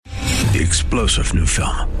The explosive new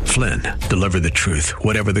film, Flynn, deliver the truth,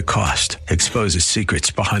 whatever the cost, exposes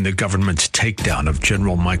secrets behind the government's takedown of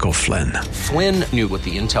General Michael Flynn. Flynn knew what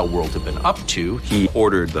the intel world had been up to. He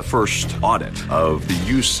ordered the first audit of the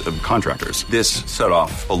use of contractors. This set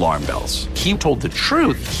off alarm bells. He told the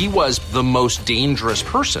truth. He was the most dangerous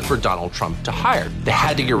person for Donald Trump to hire. They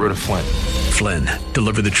had to get rid of Flynn. Flynn,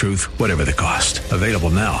 deliver the truth, whatever the cost. Available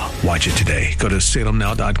now. Watch it today. Go to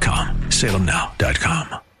salemnow.com.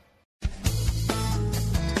 salemnow.com.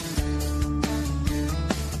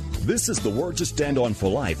 This is the Word to Stand On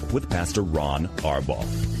for Life with Pastor Ron Arbaugh.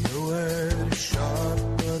 Your word is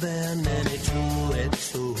sharper than any two-edged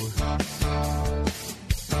sword,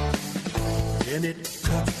 and it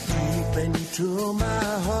cuts deep into my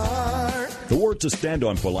heart. The Word to Stand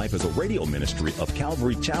On for Life is a radio ministry of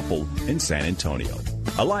Calvary Chapel in San Antonio.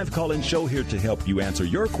 A live call-in show here to help you answer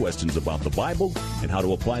your questions about the Bible and how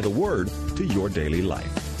to apply the Word to your daily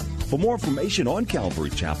life. For more information on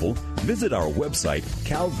Calvary Chapel, visit our website,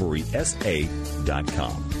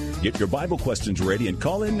 calvarysa.com. Get your Bible questions ready and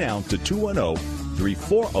call in now to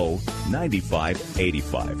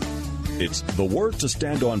 210-340-9585. It's The Word to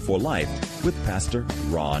Stand On for Life with Pastor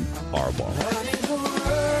Ron Arbaugh.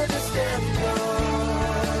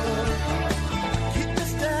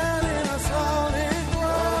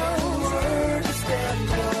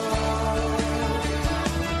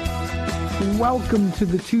 Welcome to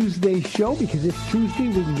the Tuesday show. Because it's Tuesday,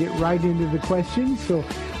 we can get right into the questions. So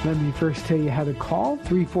let me first tell you how to call,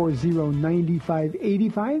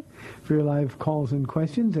 340-9585 for your live calls and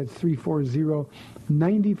questions. That's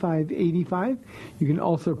 340-9585. You can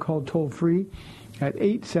also call toll-free at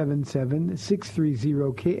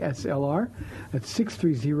 877-630-KSLR. That's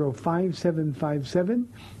 630-5757.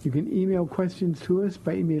 You can email questions to us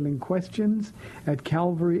by emailing questions at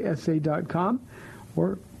calvarysa.com,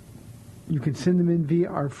 or you can send them in via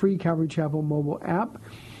our free Calvary Chapel mobile app.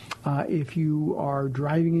 If you are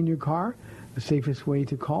driving in your car, the safest way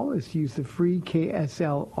to call is to use the free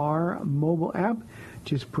KSLR mobile app.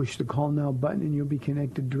 Just push the Call Now button and you'll be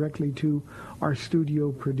connected directly to our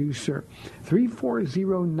studio producer.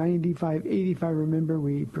 340-9585. Remember,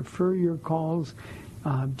 we prefer your calls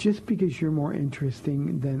just because you're more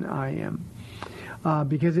interesting than I am.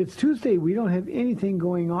 Because it's Tuesday, we don't have anything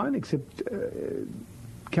going on except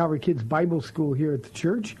Calvary Kids Bible School here at the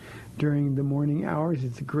church during the morning hours.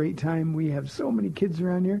 It's a great time. We have so many kids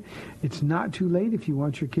around here. It's not too late if you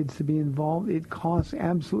want your kids to be involved. It costs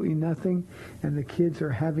absolutely nothing, and the kids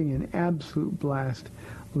are having an absolute blast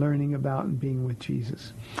learning about and being with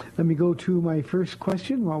Jesus. Let me go to my first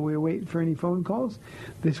question while we wait for any phone calls.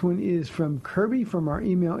 This one is from Kirby from our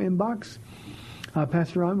email inbox.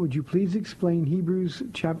 Pastor Ron, would you please explain Hebrews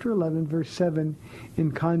chapter 11, verse 7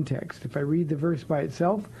 in context? If I read the verse by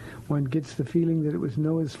itself, one gets the feeling that it was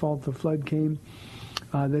Noah's fault the flood came,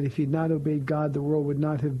 that if he'd not obeyed God, the world would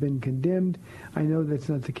not have been condemned. I know that's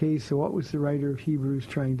not the case, so what was the writer of Hebrews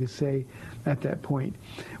trying to say at that point?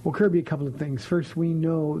 Well, Kirby, a couple of things. First, we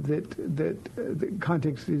know that the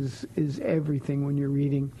context is everything when you're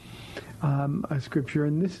reading a scripture,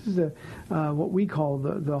 and this is what we call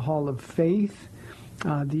the hall of faith.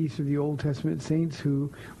 These are the Old Testament saints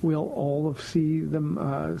who will all see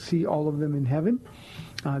all of them in heaven.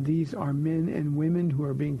 These are men and women who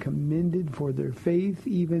are being commended for their faith,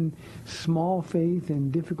 even small faith in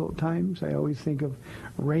difficult times. I always think of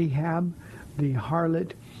Rahab, the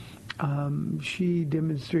harlot. She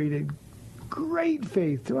demonstrated great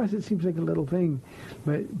faith. To us, it seems like a little thing,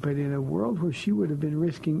 but in a world where she would have been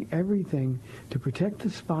risking everything to protect the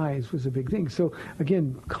spies was a big thing. So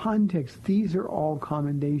again, context, these are all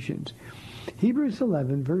commendations. Hebrews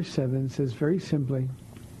 11, verse 7 says very simply,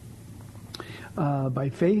 by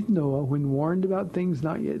faith Noah, when warned about things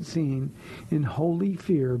not yet seen, in holy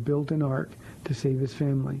fear built an ark to save his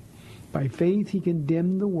family. By faith he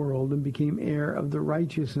condemned the world and became heir of the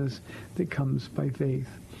righteousness that comes by faith.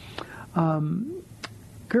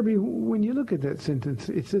 Kirby, when you look at that sentence,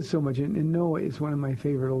 it says so much, and Noah is one of my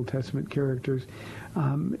favorite Old Testament characters,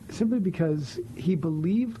 simply because he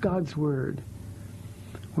believed God's word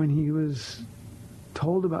when he was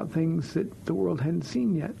told about things that the world hadn't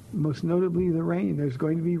seen yet, most notably the rain. There's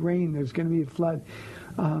going to be rain. There's going to be a flood.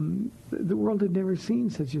 The world had never seen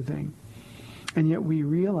such a thing. And yet we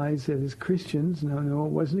realize that as Christians, now Noah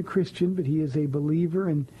wasn't a Christian, but he is a believer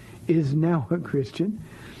and is now a Christian.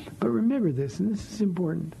 But remember this, and this is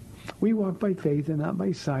important. We walk by faith and not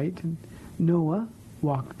by sight. And Noah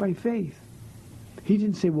walked by faith. He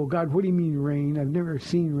didn't say, well, God, what do you mean rain? I've never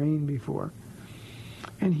seen rain before.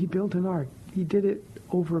 And he built an ark. He did it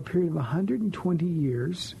over a period of 120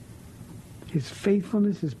 years. His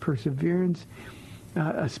faithfulness, his perseverance,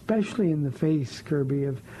 especially in the face, Kirby,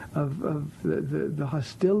 of the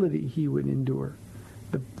hostility he would endure,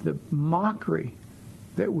 the mockery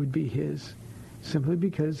that would be his, simply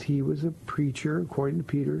because he was a preacher, according to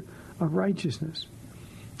Peter, of righteousness.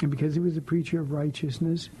 And because he was a preacher of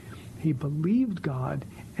righteousness, he believed God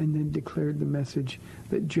and then declared the message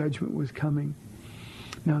that judgment was coming.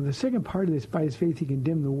 Now, the second part of this, by his faith he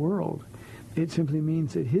condemned the world, it simply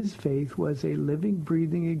means that his faith was a living,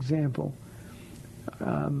 breathing example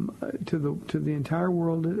to the entire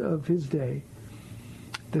world of his day,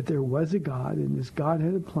 that there was a God, and this God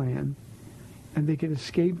had a plan, and they could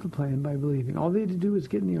escape the plan by believing. All they had to do was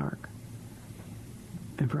get in the ark.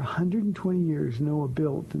 And for 120 years, Noah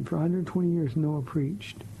built, and for 120 years, Noah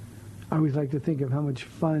preached. I always like to think of how much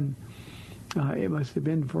fun it must have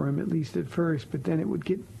been for him, at least at first, but then it would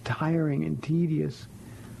get tiring and tedious.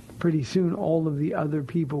 Pretty soon, all of the other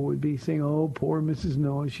people would be saying, oh, poor Mrs.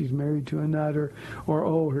 Noah, she's married to a nut, or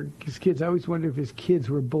oh, his kids. I always wonder if his kids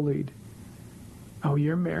were bullied. Oh,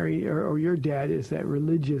 you're married, or your dad is that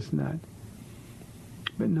religious nut.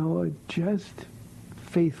 But Noah just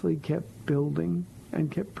faithfully kept building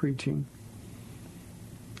and kept preaching.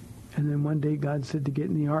 And then one day God said to get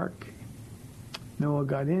in the ark. Noah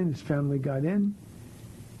got in, his family got in.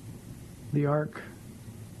 The ark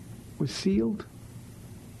was sealed.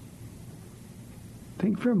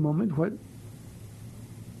 Think for a moment what it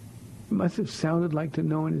must have sounded like to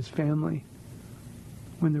Noah and his family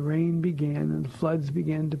when the rain began and the floods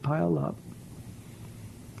began to pile up.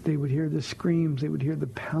 They would hear the screams. They would hear the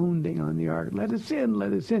pounding on the ark. Let us in,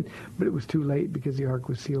 let us in. But it was too late because the ark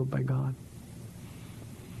was sealed by God.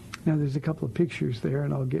 Now, there's a couple of pictures there,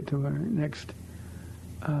 and I'll get to our next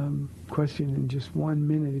question in just 1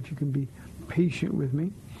 minute, if you can be patient with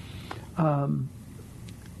me.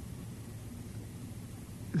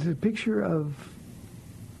 This is a picture of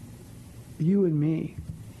you and me.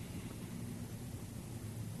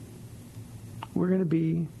 We're going to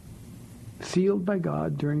be sealed by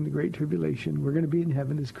God during the Great Tribulation. We're going to be in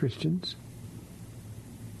heaven as Christians.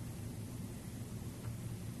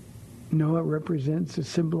 Noah represents or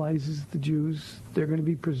symbolizes the Jews. They're going to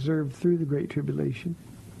be preserved through the Great Tribulation.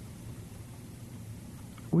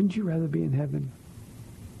 Wouldn't you rather be in heaven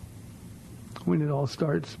when it all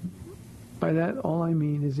starts? By that, all I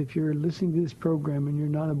mean is if you're listening to this program and you're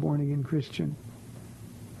not a born-again Christian,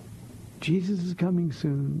 Jesus is coming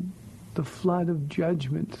soon. The flood of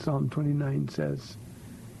judgment, Psalm 29 says,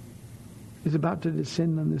 is about to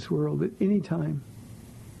descend on this world at any time.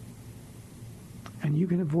 And you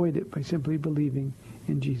can avoid it by simply believing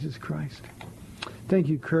in Jesus Christ. Thank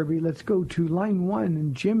you, Kirby. Let's go to line 1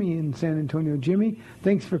 and Jimmy in San Antonio. Jimmy,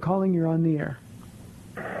 thanks for calling. You're on the air.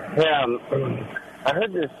 Yeah, I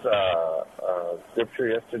heard this scripture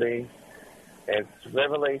yesterday. It's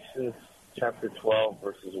Revelation chapter 12,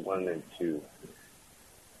 verses 1 and 2.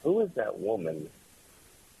 Who is that woman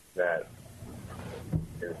that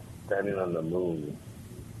is standing on the moon,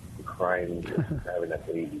 crying, having a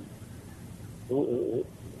baby?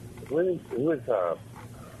 What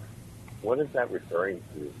is that referring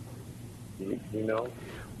to? Do you know?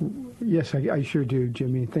 Yes, I sure do,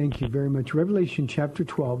 Jimmy. Thank you very much. Revelation chapter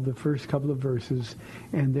 12, the first couple of verses,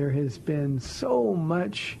 and there has been so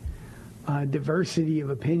much diversity of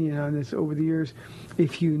opinion on this over the years.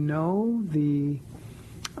 If you know the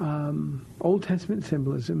Old Testament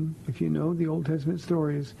symbolism, if you know the Old Testament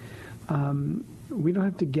stories, we don't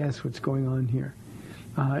have to guess what's going on here.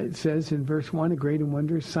 It says in verse 1, a great and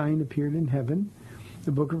wondrous sign appeared in heaven.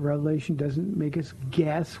 The book of Revelation doesn't make us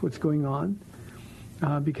guess what's going on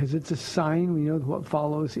because it's a sign. We know that what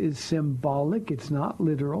follows is symbolic. It's not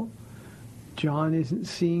literal. John isn't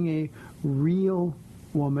seeing a real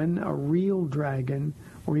woman, a real dragon,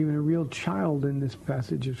 or even a real child in this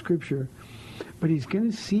passage of Scripture. But he's going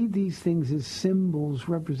to see these things as symbols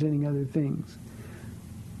representing other things.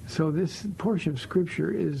 So this portion of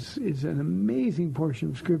Scripture is an amazing portion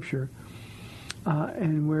of Scripture.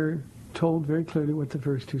 And we're told very clearly what the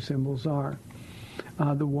first two symbols are.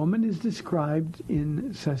 The woman is described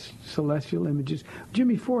in celestial images.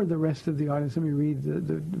 Jimmy, for the rest of the audience, let me read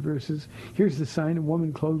the verses. Here's the sign, a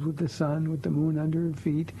woman clothed with the sun, with the moon under her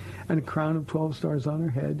feet, and a crown of 12 stars on her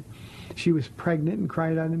head. She was pregnant and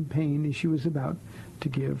cried out in pain as she was about to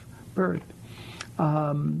give birth.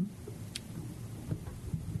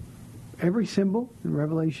 Every symbol in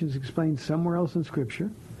Revelation is explained somewhere else in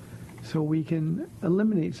Scripture, so we can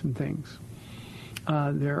eliminate some things.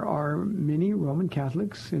 There are many Roman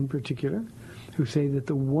Catholics in particular who say that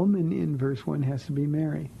the woman in verse 1 has to be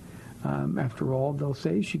Mary. After all, they'll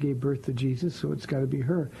say she gave birth to Jesus, so it's got to be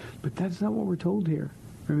her. But that's not what we're told here.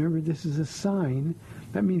 Remember, this is a sign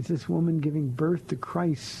That means this woman giving birth to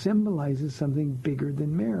Christ symbolizes something bigger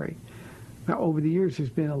than Mary. Now, over the years, there's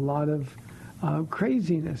been a lot of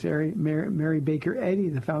craziness. Mary Baker Eddy,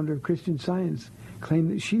 the founder of Christian Science,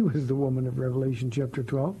 claimed that she was the woman of Revelation chapter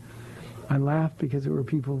 12. I laughed because there were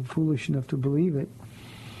people foolish enough to believe it.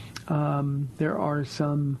 There are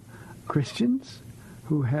some Christians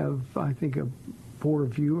who have, I think, a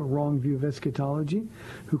wrong view of eschatology,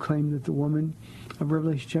 who claim that the woman of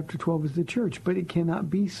Revelation chapter 12 is the church, but it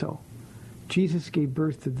cannot be so. Jesus gave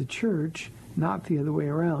birth to the church, not the other way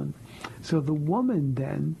around. So the woman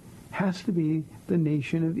then has to be the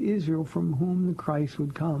nation of Israel from whom the Christ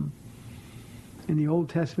would come. In the Old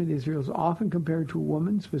Testament, Israel is often compared to a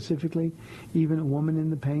woman, specifically even a woman in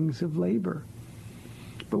the pangs of labor.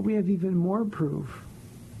 But we have even more proof.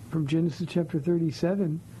 From Genesis chapter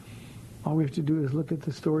 37, all we have to do is look at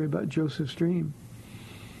the story about Joseph's dream.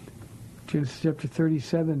 Genesis chapter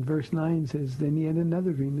 37, verse 9 says, Then he had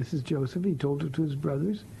another dream. This is Joseph. He told it to his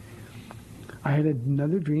brothers. I had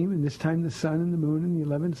another dream, and this time the sun and the moon and the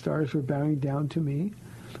 11 stars were bowing down to me.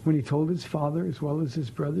 When he told his father as well as his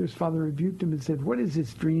brother, his father rebuked him and said, What is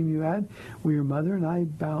this dream you had? Will your mother and I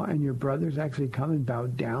bow, and your brothers actually come and bow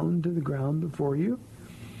down to the ground before you?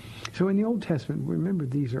 So in the Old Testament, remember,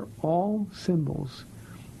 these are all symbols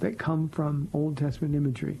that come from Old Testament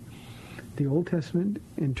imagery. The Old Testament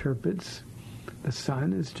interprets the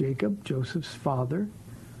sun as Jacob, Joseph's father.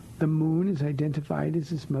 The moon is identified as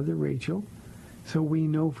his mother Rachel. So we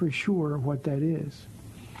know for sure what that is.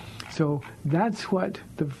 So that's what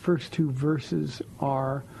the first two verses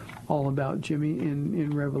are all about, Jimmy,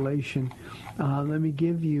 in Revelation. Let me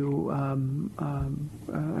give you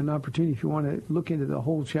an opportunity if you want to look into the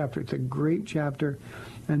whole chapter. It's a great chapter,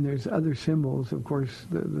 and there's other symbols, of course,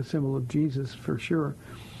 the symbol of Jesus for sure.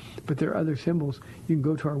 But there are other symbols. You can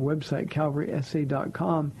go to our website,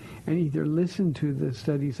 calvarysa.com, and either listen to the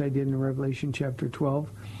studies I did in Revelation chapter 12,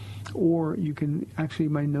 or you can, actually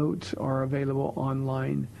my notes are available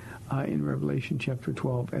online in Revelation chapter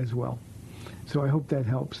 12 as well. So I hope that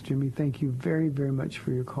helps, Jimmy. Thank you very, very much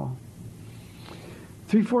for your call.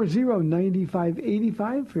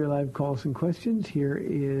 340-9585 for your live calls and questions. Here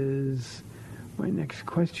is my next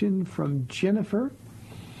question from Jennifer.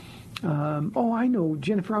 I know,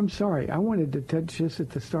 Jennifer, I'm sorry. I wanted to touch this at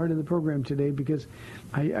the start of the program today because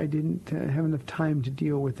I didn't have enough time to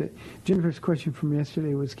deal with it. Jennifer's question from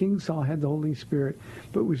yesterday was, King Saul had the Holy Spirit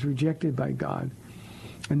but was rejected by God.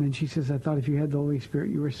 And then she says, I thought if you had the Holy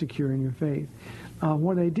Spirit, you were secure in your faith.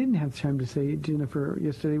 What I didn't have time to say, Jennifer,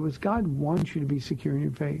 yesterday was God wants you to be secure in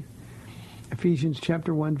your faith. Ephesians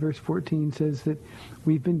chapter 1, verse 14 says that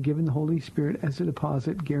we've been given the Holy Spirit as a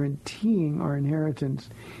deposit, guaranteeing our inheritance.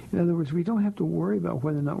 In other words, we don't have to worry about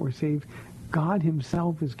whether or not we're saved. God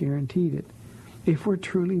himself has guaranteed it, if we're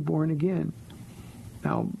truly born again.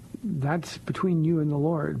 Now, that's between you and the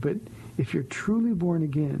Lord, but if you're truly born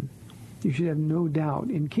again, you should have no doubt.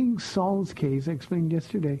 In King Saul's case, I explained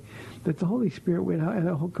yesterday that the Holy Spirit had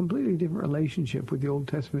a whole completely different relationship with the Old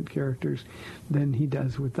Testament characters than he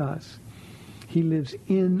does with us. He lives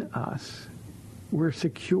in us. We're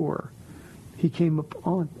secure. He came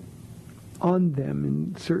upon them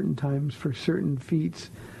in certain times for certain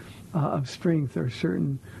feats of strength or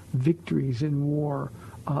certain victories in war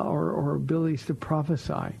or abilities to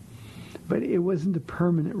prophesy. But it wasn't a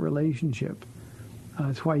permanent relationship.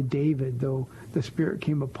 That's why David, though the Spirit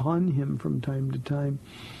came upon him from time to time,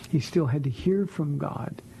 he still had to hear from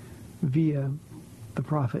God via the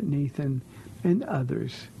prophet Nathan and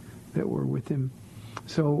others that were with him.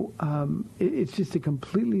 So it's just a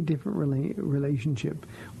completely different relationship.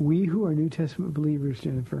 We who are New Testament believers,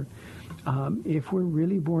 Jennifer, if we're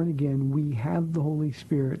really born again, we have the Holy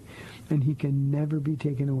Spirit, and he can never be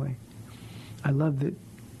taken away. I love that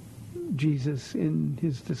Jesus, in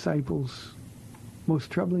his disciples'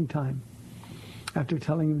 most troubling time, after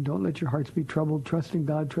telling him, don't let your hearts be troubled, trust in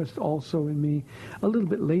God, trust also in me. A little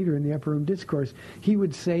bit later in the Upper Room Discourse, he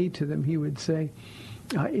would say to them,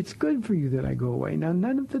 it's good for you that I go away. Now,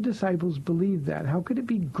 none of the disciples believed that. How could it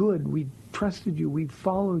be good? We trusted you. We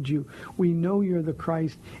followed you. We know you're the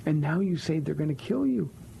Christ, and now you say they're going to kill you.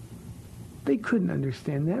 They couldn't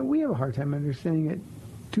understand that. We have a hard time understanding it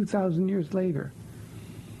 2,000 years later.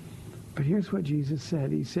 But here's what Jesus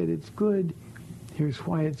said. He said, it's good. Here's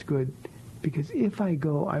why it's good. Because if I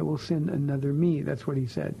go, I will send another me. That's what he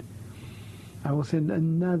said. I will send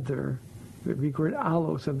another, the Greek word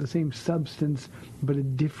allos, of the same substance, but a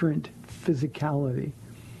different physicality.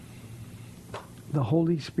 The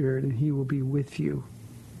Holy Spirit, and he will be with you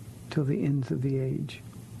till the ends of the age.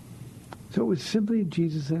 So it was simply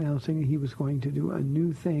Jesus announcing that he was going to do a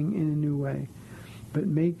new thing in a new way. But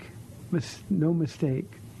make no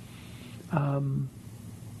mistake.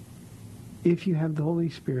 If you have the Holy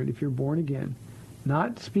Spirit, if you're born again,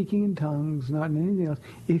 not speaking in tongues, not in anything else,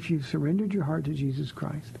 if you've surrendered your heart to Jesus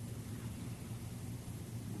Christ.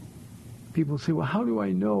 People say, well, how do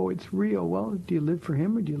I know it's real? Well, do you live for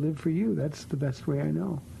him or do you live for you? That's the best way I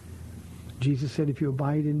know. Jesus said, if you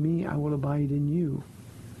abide in me, I will abide in you.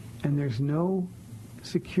 And there's no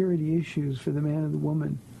security issues for the man or the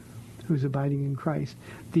woman who's abiding in Christ.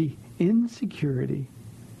 The insecurity,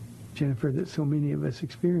 Jennifer, that so many of us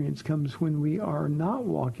experience comes when we are not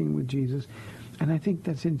walking with Jesus. And I think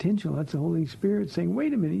that's intentional. That's the Holy Spirit saying,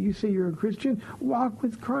 wait a minute, you say you're a Christian? Walk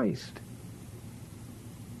with Christ.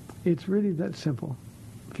 It's really that simple.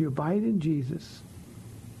 If you abide in Jesus,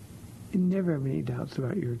 you never have any doubts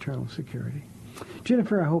about your eternal security.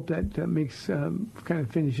 Jennifer, I hope that makes kind of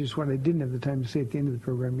finishes what I didn't have the time to say at the end of the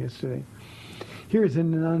program yesterday. Here's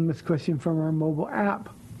an anonymous question from our mobile app.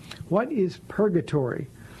 What is purgatory?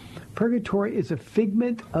 Purgatory is a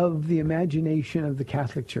figment of the imagination of the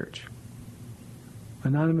Catholic Church.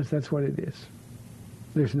 Anonymous, that's what it is.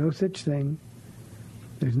 There's no such thing.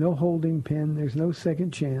 There's no holding pen. There's no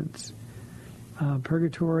second chance.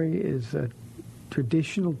 Purgatory is a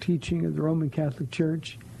traditional teaching of the Roman Catholic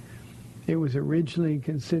Church. It was originally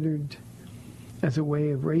considered as a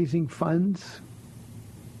way of raising funds,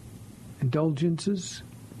 indulgences.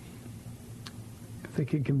 If they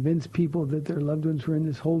could convince people that their loved ones were in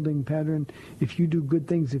this holding pattern, if you do good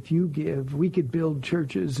things, if you give, we could build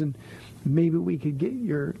churches and maybe we could get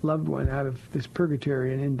your loved one out of this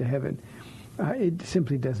purgatory and into heaven. It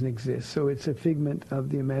simply doesn't exist. So it's a figment of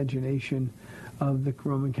the imagination of the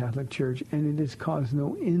Roman Catholic Church, and it has caused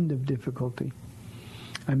no end of difficulty.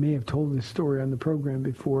 I may have told this story on the program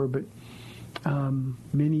before, but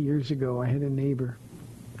many years ago I had a neighbor.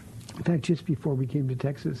 In fact, just before we came to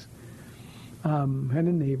Texas, had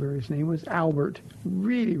a neighbor. His name was Albert.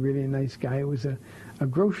 Really, really nice guy. He was a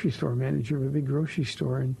grocery store manager of a big grocery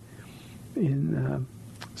store in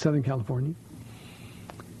Southern California.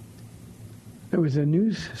 There was a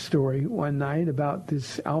news story one night about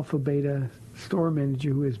this Alpha Beta store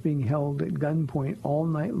manager who was being held at gunpoint all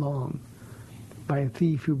night long by a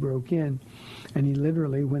thief who broke in. And he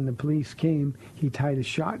literally, when the police came, he tied a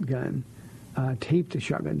shotgun, duct taped a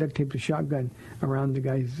shotgun around the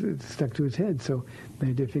guy stuck to his head, so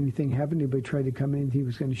that if anything happened, anybody tried to come in, he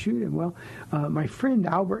was going to shoot him. Well, my friend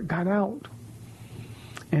Albert got out.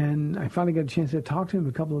 And I finally got a chance to talk to him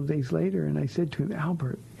a couple of days later, and I said to him,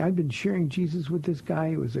 Albert, I've been sharing Jesus with this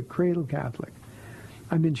guy who was a cradle Catholic.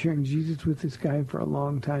 I've been sharing Jesus with this guy for a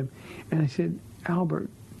long time. And I said, Albert,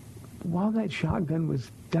 while that shotgun was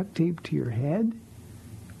duct taped to your head,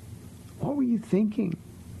 what were you thinking?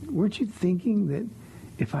 Weren't you thinking that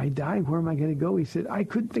if I die, where am I going to go? He said, I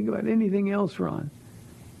couldn't think about anything else, Ron.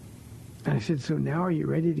 And I said, so now are you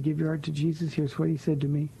ready to give your heart to Jesus? Here's what he said to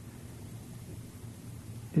me.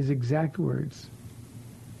 His exact words.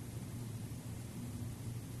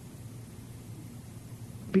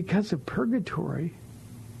 Because of purgatory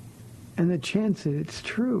and the chance that it's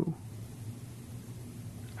true,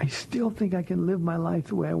 I still think I can live my life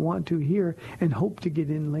the way I want to here and hope to get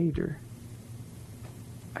in later.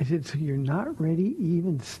 I said, so you're not ready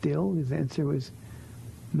even still? His answer was,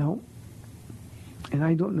 no. And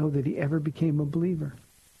I don't know that he ever became a believer.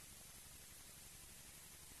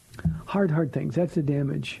 Hard things. That's the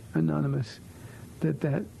damage, Anonymous,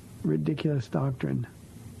 that ridiculous doctrine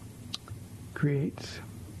creates.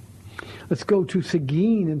 Let's go to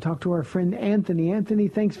Seguin and talk to our friend Anthony. Anthony,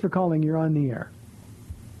 thanks for calling. You're on the air.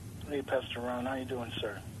 Hey, Pastor Ron. How you doing,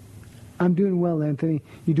 sir? I'm doing well, Anthony.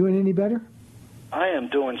 You doing any better? I am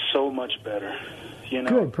doing so much better. You know,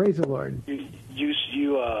 good. Praise the Lord.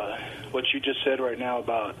 You what you just said right now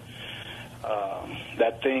about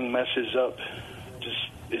that thing messes up.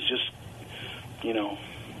 It's just, you know,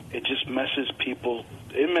 it just messes people.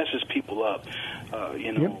 It messes people up.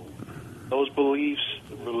 You know, yep. Those beliefs,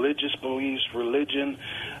 religious beliefs, religion,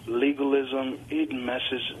 legalism. It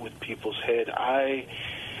messes with people's head. I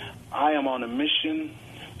am on a mission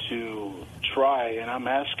to try, and I'm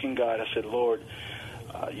asking God. I said, Lord,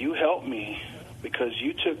 you help me, because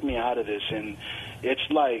you took me out of this, and it's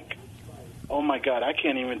like, oh my God, I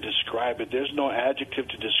can't even describe it. There's no adjective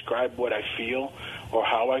to describe what I feel or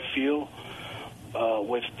how I feel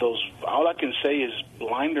with those. All I can say is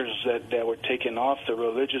blinders that were taken off, the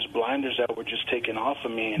religious blinders that were just taken off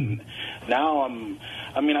of me. And now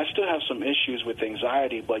I still have some issues with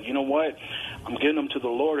anxiety, but you know what? I'm getting them to the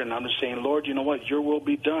Lord, and I'm just saying, Lord, you know what? Your will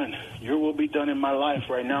be done. Your will be done in my life.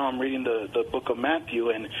 Right now I'm reading the book of Matthew,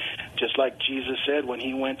 and just like Jesus said when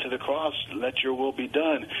he went to the cross, let your will be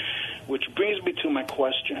done. Which brings me to my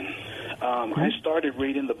question. I started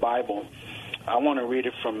reading the Bible. I want to read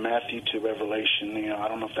it from Matthew to Revelation. I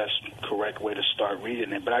don't know if that's the correct way to start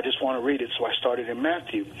reading it, but I just want to read it, so I started in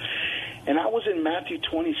Matthew. And I was in Matthew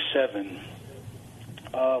 27,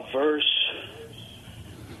 verse...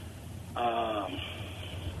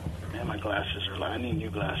 man, my glasses are I need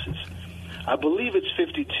new glasses. I believe it's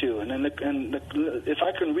 52, and then if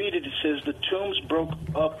I can read it, it says, the tombs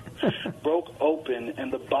broke open,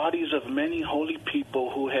 and the bodies of many holy people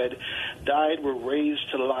who had died were raised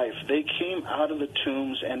to life. They came out of the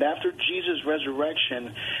tombs, and after Jesus'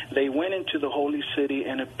 resurrection, they went into the holy city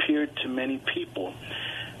and appeared to many people.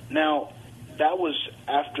 Now, that was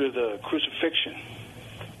after the crucifixion.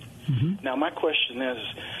 Mm-hmm. Now, my question is,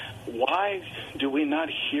 why do we not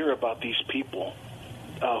hear about these people?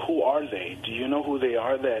 Who are they? Do you know who they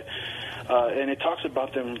are? And it talks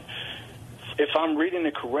about them. If I'm reading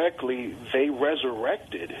it correctly, they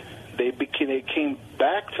resurrected. They came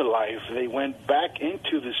back to life. They went back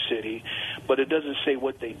into the city, but it doesn't say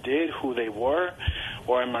what they did, who they were,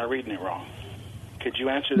 or am I reading it wrong? Could you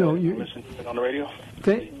answer that? You listen to it on the radio?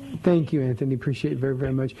 Thank you, Anthony. Appreciate it very,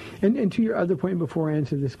 very much. And to your other point before I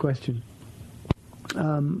answer this question,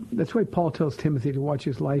 that's why Paul tells Timothy to watch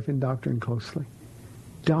his life and doctrine closely.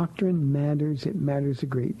 Doctrine matters. It matters a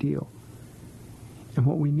great deal. And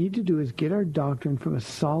what we need to do is get our doctrine from a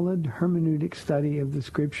solid hermeneutic study of the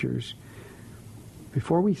Scriptures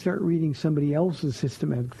before we start reading somebody else's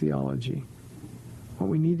systematic theology.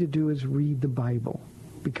 What we need to do is read the Bible.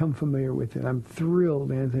 Become familiar with it. I'm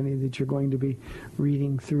thrilled, Anthony, that you're going to be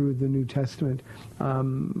reading through the New Testament.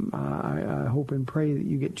 I hope and pray that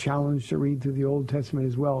you get challenged to read through the Old Testament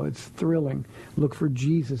as well. It's thrilling. Look for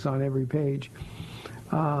Jesus on every page.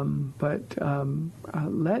 But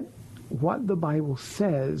let what the Bible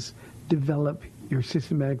says develop your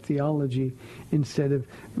systematic theology instead of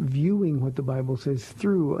viewing what the Bible says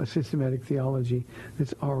through a systematic theology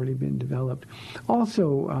that's already been developed.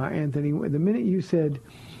 Also, Anthony, the minute you said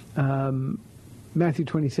Matthew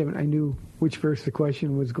 27, I knew which verse the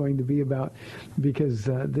question was going to be about, because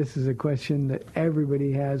this is a question that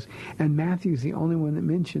everybody has, and Matthew's the only one that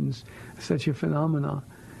mentions such a phenomenon.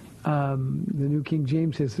 The New King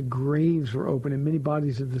James says the graves were open, and many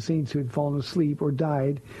bodies of the saints who had fallen asleep or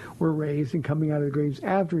died were raised, and coming out of the graves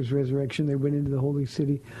after his resurrection, they went into the holy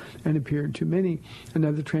city and appeared to many.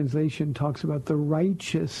 Another translation talks about the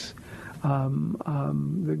righteous,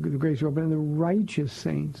 the graves were open, and the righteous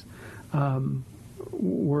saints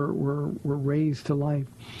were raised to life.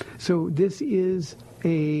 So this is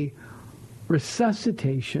a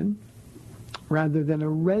resuscitation rather than a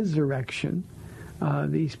resurrection.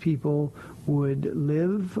 These people would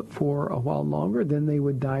live for a while longer, then they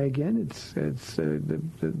would die again. It's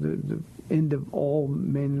the end of all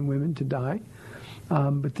men and women to die.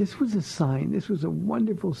 But this was a sign. This was a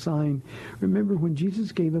wonderful sign. Remember, when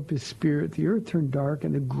Jesus gave up his spirit, the earth turned dark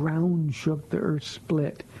and the ground shook, the earth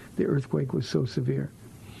split. The earthquake was so severe.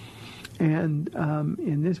 And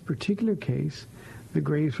in this particular case, the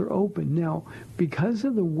graves were open. Now, because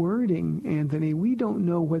of the wording, Anthony, we don't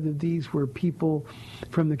know whether these were people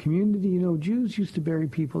from the community. You know, Jews used to bury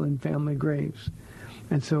people in family graves.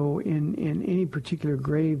 And so in any particular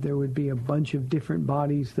grave, there would be a bunch of different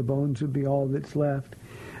bodies. The bones would be all that's left.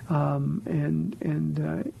 So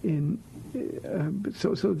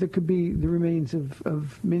there could be the remains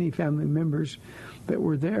of many family members that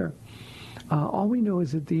were there. All we know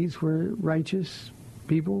is that these were righteous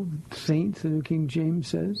people, saints, the New King James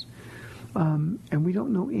says, and we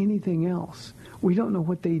don't know anything else. We don't know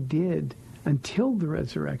what they did until the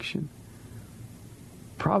resurrection.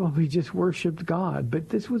 Probably just worshipped God, but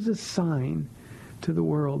this was a sign to the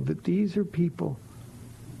world that these are people.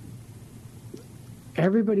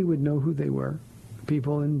 Everybody would know who they were.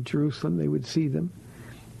 People in Jerusalem, they would see them.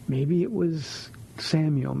 Maybe it was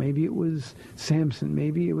Samuel, maybe it was Samson,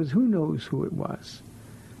 maybe it was, who knows who it was.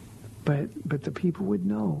 But the people would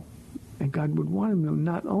know, and God would want them to know.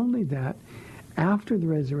 Not only that, after the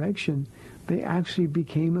resurrection, they actually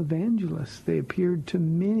became evangelists. They appeared to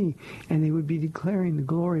many, and they would be declaring the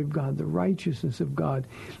glory of God, the righteousness of God,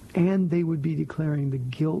 and they would be declaring the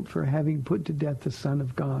guilt for having put to death the Son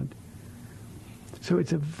of God. So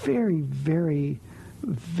it's a very, very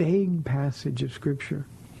vague passage of Scripture.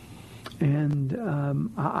 And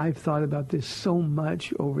I've thought about this so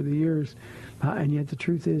much over the years. And yet the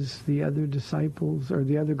truth is the other disciples or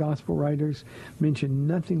the other gospel writers mention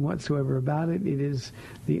nothing whatsoever about it. It is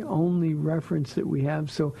the only reference that we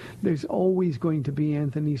have. So there's always going to be,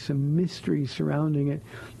 Anthony, some mystery surrounding it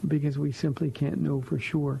because we simply can't know for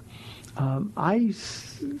sure. I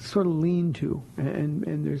sort of lean to,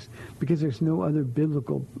 and there's, because there's no other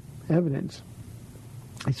biblical evidence,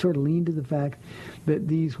 I sort of lean to the fact that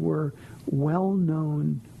these were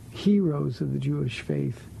well-known heroes of the Jewish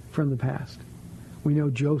faith from the past. We know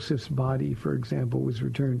Joseph's body, for example, was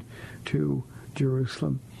returned to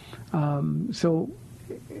Jerusalem. So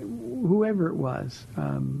whoever it was,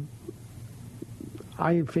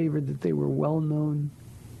 I favored that they were well-known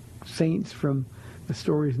saints from the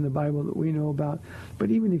stories in the Bible that we know about.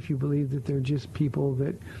 But even if you believe that they're just people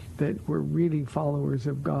that were really followers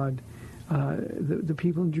of God, the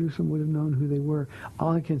people in Jerusalem would have known who they were.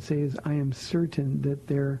 All I can say is I am certain that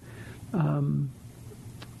their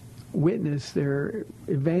witness, their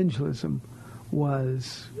evangelism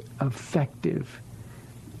was effective.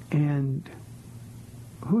 And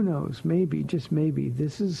who knows, maybe, just maybe,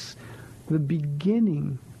 this is the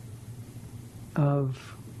beginning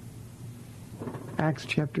of Acts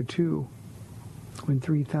chapter 2, when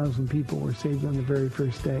 3,000 people were saved on the very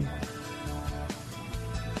first day.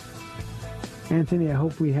 Anthony, I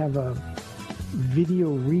hope we have a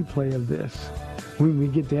video replay of this when we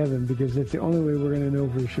get to heaven, because that's the only way we're going to know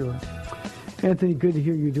for sure. Anthony, good to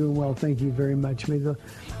hear you're doing well. Thank you very much. We've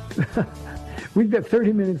got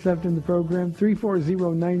 30 minutes left in the program.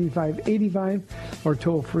 340-9585 or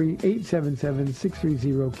toll free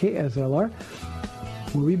 877-630-KSLR.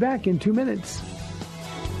 We'll be back in 2 minutes.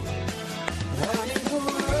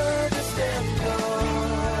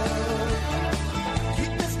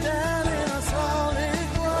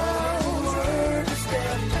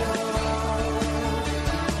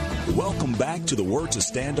 Welcome back to the Word to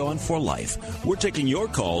Stand On for Life. We're taking your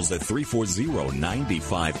calls at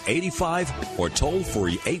 340-9585 or toll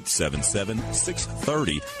free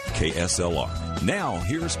 877-630-KSLR. Now,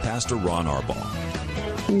 here's Pastor Ron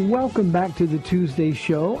Arbaugh. Welcome back to the Tuesday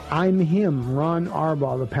show. I'm him, Ron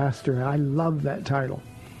Arbaugh, the pastor, and I love that title.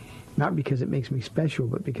 Not because it makes me special,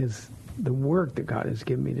 but because the work that God has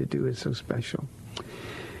given me to do is so special.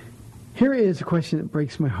 Here is a question that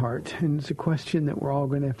breaks my heart, and it's a question that we're all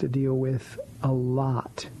going to have to deal with a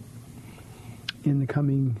lot in the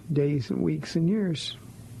coming days and weeks and years,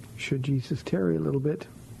 should Jesus tarry a little bit.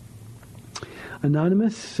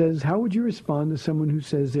 Anonymous says, how would you respond to someone who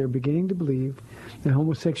says they're beginning to believe that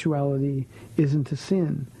homosexuality isn't a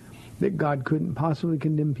sin, that God couldn't possibly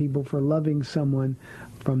condemn people for loving someone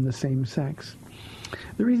from the same sex?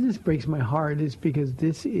 The reason this breaks my heart is because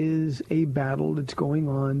this is a battle that's going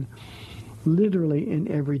on literally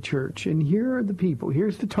in every church. And here are the people.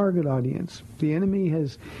 Here's the target audience. The enemy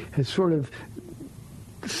has sort of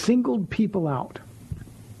singled people out.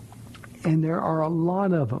 And there are a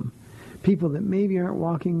lot of them. People that maybe aren't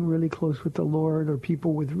walking really close with the Lord, or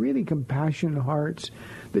people with really compassionate hearts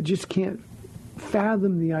that just can't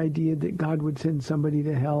fathom the idea that God would send somebody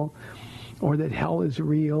to hell, or that hell is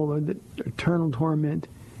real, or that eternal torment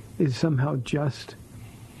is somehow just.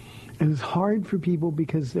 And it's hard for people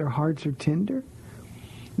because their hearts are tender.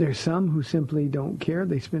 There's some who simply don't care.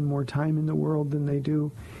 They spend more time in the world than they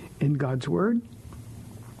do in God's Word.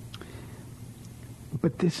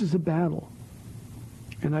 But this is a battle.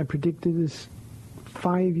 And I predicted this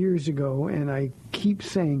 5 years ago, and I keep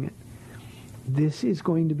saying it. This is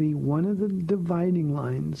going to be one of the dividing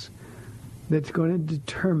lines that's going to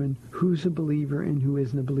determine who's a believer and who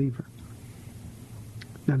isn't a believer.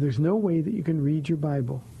 Now, there's no way that you can read your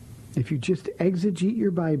Bible. If you just exegete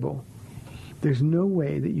your Bible, there's no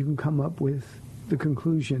way that you can come up with the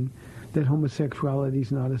conclusion that homosexuality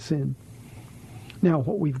is not a sin. Now,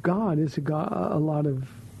 what we've got is a lot of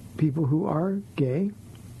people who are gay,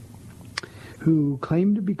 who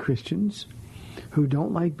claim to be Christians, who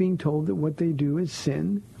don't like being told that what they do is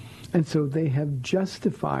sin, and so they have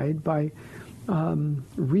justified by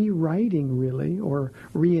rewriting, really, or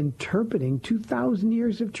reinterpreting 2,000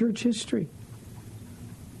 years of church history.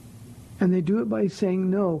 And they do it by saying,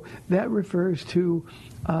 no, that refers to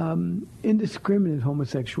indiscriminate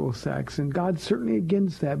homosexual sex, and God's certainly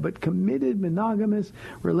against that, but committed monogamous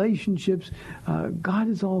relationships, God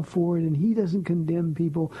is all for it, and He doesn't condemn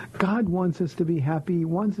people. God wants us to be happy. He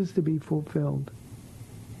wants us to be fulfilled.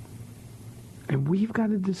 And we've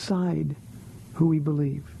got to decide who we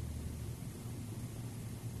believe.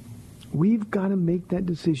 We've got to make that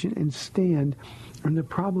decision and stand, and the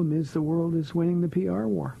problem is the world is winning the PR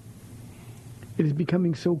war. It is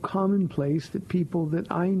becoming so commonplace that people that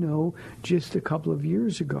I know just a couple of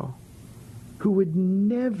years ago, who would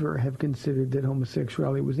never have considered that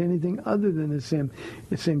homosexuality was anything other than a sin.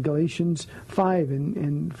 It's in Galatians 5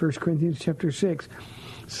 and 1 Corinthians chapter 6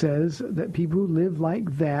 says that people who live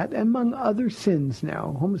like that, among other sins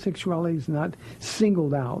now, homosexuality is not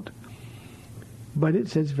singled out, but it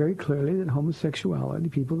says very clearly that homosexuality,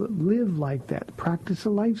 people that live like that, practice a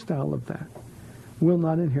lifestyle of that, will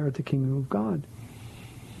not inherit the kingdom of God.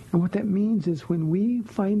 And what that means is when we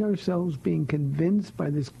find ourselves being convinced by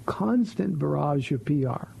this constant barrage of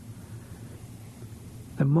PR,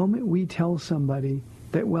 the moment we tell somebody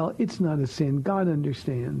that, well, it's not a sin, God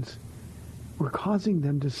understands, we're causing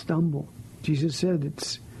them to stumble. Jesus said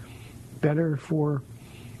it's better for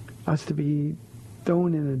us to be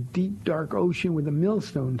thrown in a deep, dark ocean with a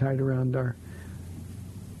millstone tied around our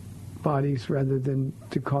bodies rather than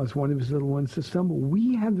to cause one of his little ones to stumble.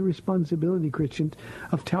 We have the responsibility, Christians,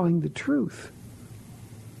 of telling the truth.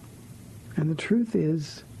 And the truth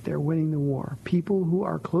is they're winning the war. People who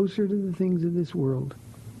are closer to the things of this world,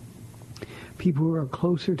 people who are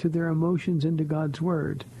closer to their emotions and to God's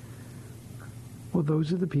word, well,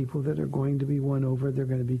 those are the people that are going to be won over. They're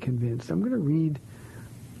going to be convinced. I'm going to read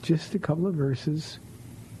just a couple of verses.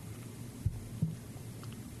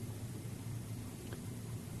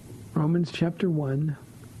 Romans chapter 1.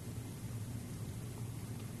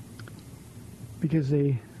 Because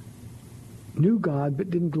they knew God but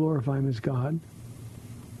didn't glorify him as God.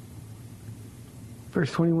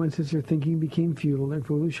 Verse 21 says their thinking became futile. Their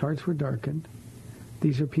foolish hearts were darkened.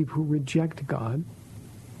 These are people who reject God.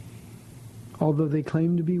 Although they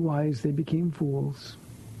claim to be wise, they became fools.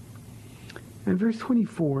 And verse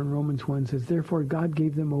 24 in Romans 1 says, therefore God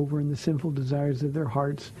gave them over in the sinful desires of their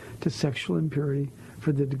hearts to sexual impurity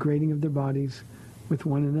for the degrading of their bodies with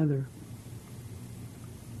one another.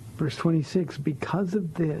 Verse 26, because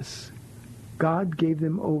of this, God gave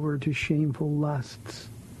them over to shameful lusts.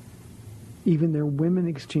 Even their women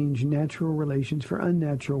exchanged natural relations for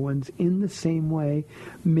unnatural ones. In the same way,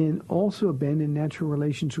 men also abandoned natural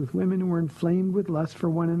relations with women and were inflamed with lust for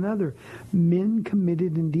one another. Men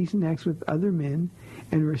committed indecent acts with other men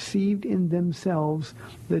and received in themselves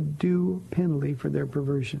the due penalty for their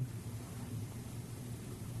perversion.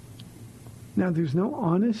 Now, there's no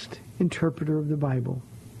honest interpreter of the Bible.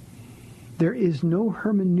 There is no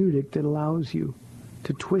hermeneutic that allows you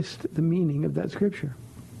to twist the meaning of that scripture.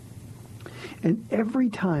 And every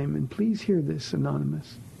time, and please hear this,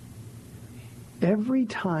 Anonymous, every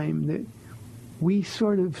time that we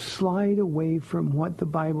sort of slide away from what the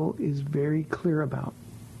Bible is very clear about,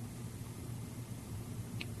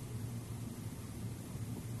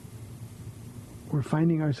 we're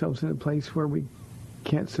finding ourselves in a place where we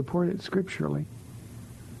can't support it scripturally.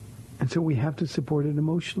 And so we have to support it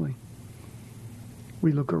emotionally.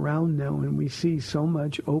 We look around now and we see so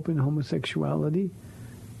much open homosexuality.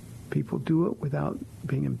 People do it without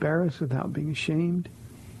being embarrassed, without being ashamed.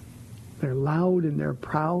 They're loud and they're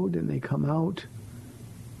proud and they come out.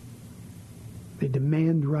 They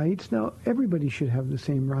demand rights. Now, everybody should have the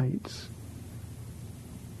same rights.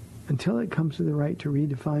 Until it comes to the right to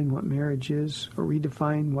redefine what marriage is or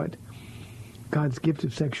redefine what God's gift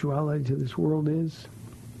of sexuality to this world is.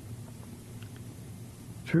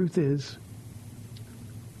 Truth is,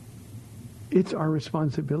 it's our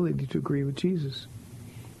responsibility to agree with Jesus.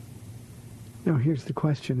 Now, here's the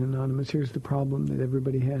question, Anonymous. Here's the problem that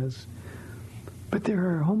everybody has. But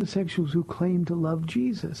there are homosexuals who claim to love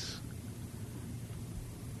Jesus.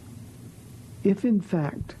 If, in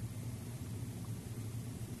fact,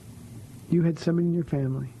 you had somebody in your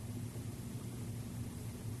family,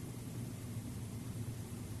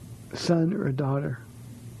 a son or a daughter,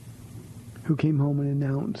 who came home and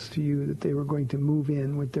announced to you that they were going to move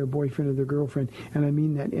in with their boyfriend or their girlfriend, and I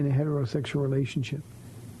mean that in a heterosexual relationship,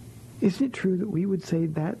 isn't it true that we would say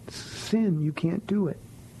that's sin, you can't do it?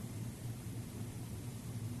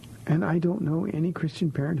 And I don't know any Christian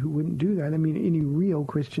parent who wouldn't do that. I mean, any real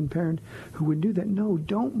Christian parent who would do that. No,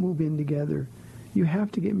 don't move in together. You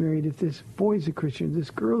have to get married. If this boy's a Christian, this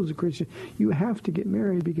girl's a Christian, you have to get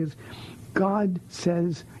married because God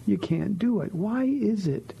says you can't do it. Why is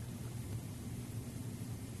it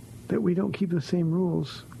that we don't keep the same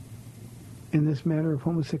rules in this matter of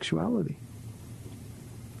homosexuality?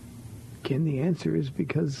 Again, the answer is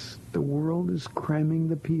because the world is cramming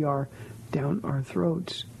the PR down our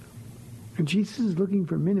throats. And Jesus is looking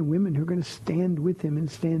for men and women who are going to stand with him and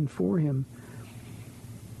stand for him.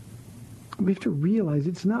 We have to realize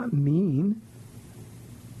it's not mean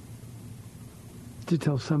to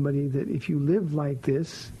tell somebody that if you live like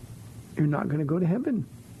this, you're not going to go to heaven.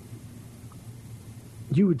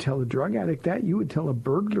 You would tell a drug addict that. You would tell a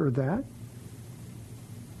burglar that.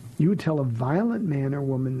 You would tell a violent man or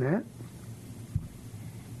woman that.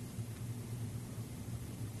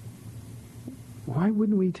 Why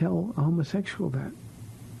wouldn't we tell a homosexual that?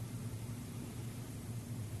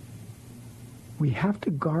 We have to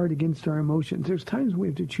guard against our emotions. There's times we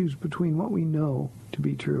have to choose between what we know to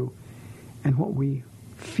be true and what we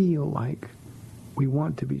feel like we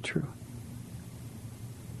want to be true.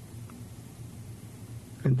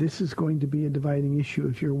 And this is going to be a dividing issue.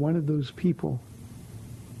 If you're one of those people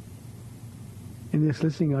in this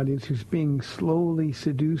listening audience who's being slowly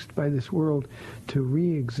seduced by this world to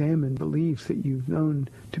re-examine beliefs that you've known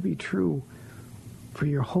to be true for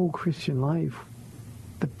your whole Christian life,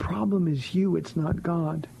 the problem is you, it's not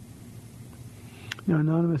God. Now,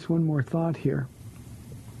 Anonymous, one more thought here.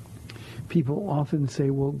 People often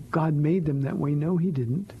say, well, God made them that way. No, he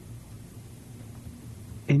didn't.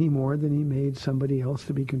 Any more than he made somebody else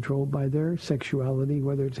to be controlled by their sexuality,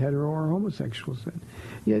 whether it's hetero or homosexual sin.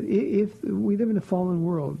 Yet, if we live in a fallen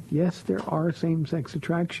world, yes, there are same-sex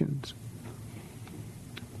attractions.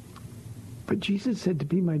 But Jesus said, to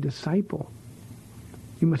be my disciple,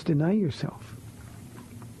 you must deny yourself.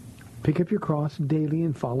 Pick up your cross daily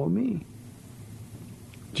and follow me.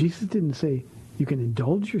 Jesus didn't say you can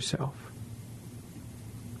indulge yourself.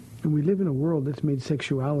 And we live in a world that's made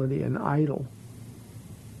sexuality an idol.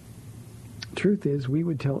 Truth is, we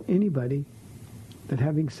would tell anybody that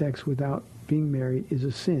having sex without being married is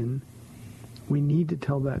a sin. We need to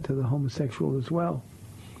tell that to the homosexual as well.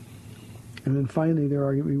 And then finally their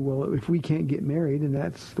argument, well, if we can't get married, and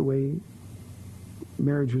that's the way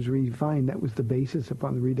marriage was redefined, that was the basis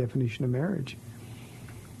upon the redefinition of marriage.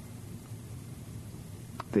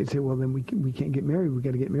 They'd say, well, then we can't get married. We've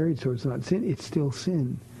got to get married, so it's not sin. It's still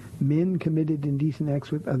sin. Men committed indecent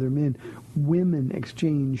acts with other men. Women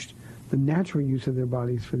exchanged the natural use of their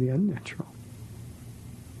bodies for the unnatural.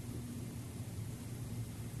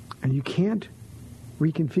 And you can't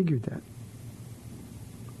reconfigure that.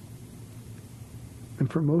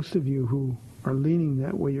 And for most of you who are leaning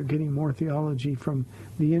that way, you're getting more theology from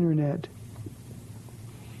the internet,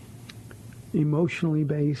 emotionally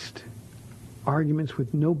based arguments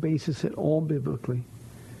with no basis at all biblically,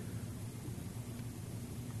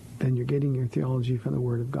 then you're getting your theology from the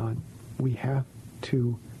Word of God. We have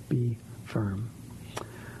to be firm.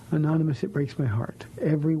 Anonymous, it breaks my heart.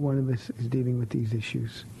 Every one of us is dealing with these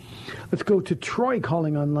issues. Let's go to Troy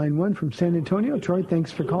calling on line 1 from San Antonio. Troy,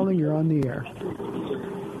 thanks for calling. You're on the air.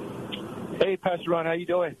 Hey, Pastor Ron, how you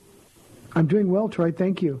doing? I'm doing well, Troy.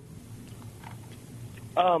 Thank you.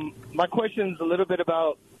 My question's a little bit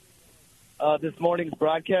about this morning's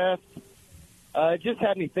broadcast. It just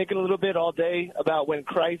had me thinking a little bit all day about when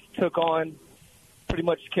Christ took on, pretty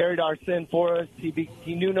much carried our sin for us.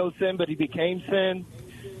 He knew no sin, but he became sin.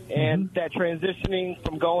 And that transitioning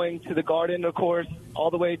from going to the garden, of course, all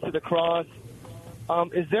the way to the cross.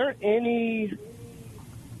 Is there any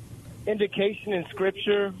indication in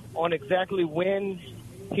Scripture on exactly when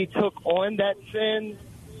he took on that sin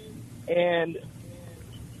and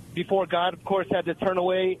before God, of course, had to turn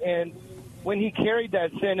away? And when he carried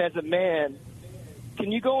that sin as a man,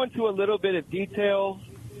 can you go into a little bit of detail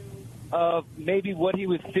of maybe what he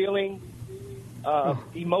was feeling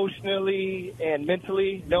emotionally and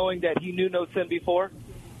mentally, knowing that he knew no sin before?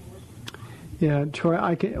 Yeah,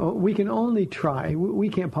 Troy, we can only try. We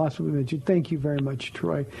can't possibly mention. Thank you very much,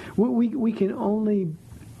 Troy. We can only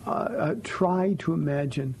try to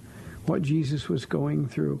imagine what Jesus was going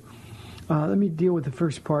through. Let me deal with the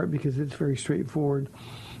first part because it's very straightforward.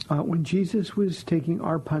 When Jesus was taking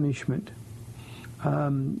our punishment,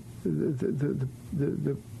 the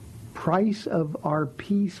price of our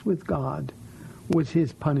peace with God was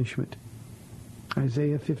his punishment.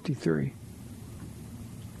 Isaiah 53.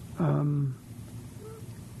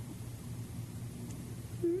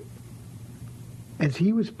 As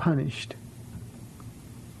he was punished,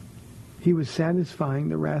 he was satisfying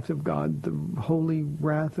the wrath of God, the holy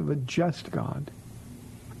wrath of a just God.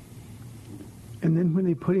 And then when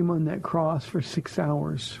they put him on that cross for 6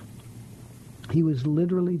 hours, he was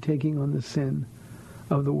literally taking on the sin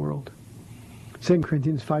of the world. 2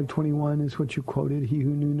 Corinthians 5:21 is what you quoted. He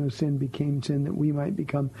who knew no sin became sin that we might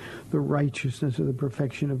become the righteousness of the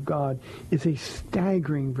perfection of God. It's a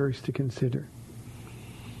staggering verse to consider.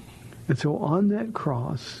 And so on that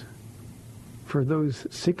cross, for those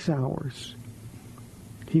 6 hours,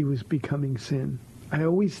 he was becoming sin. I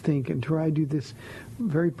always think, and try to do this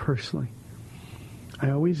very personally, I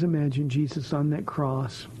always imagine Jesus on that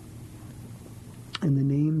cross and the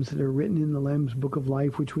names that are written in the Lamb's Book of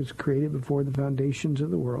Life, which was created before the foundations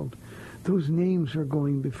of the world. Those names are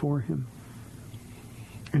going before him.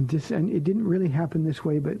 And it didn't really happen this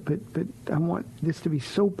way, but I want this to be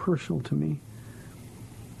so personal to me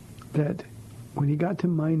that when he got to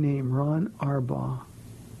my name, Ron Arbaugh,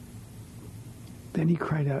 then he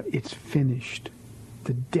cried out, "It's finished.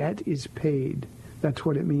 The debt is paid." That's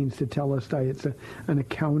what it means to telestai. It's an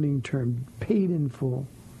accounting term, paid in full.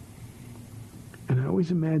 And I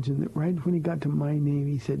always imagine that right when he got to my name,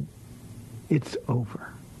 he said, "It's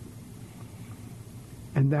over."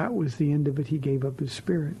 And that was the end of it. He gave up his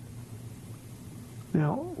spirit.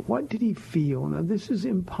 Now, what did he feel? Now, this is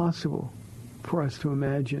impossible for us to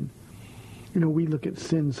imagine. We look at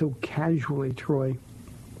sin so casually, Troy,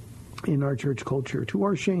 in our church culture, to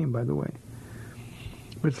our shame, by the way.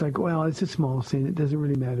 But it's like, well, it's a small sin. It doesn't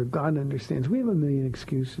really matter. God understands. We have a million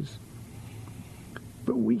excuses.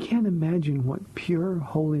 But we can't imagine what pure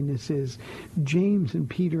holiness is. James and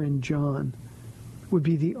Peter and John would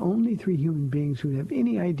be the only three human beings who would have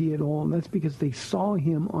any idea at all, and that's because they saw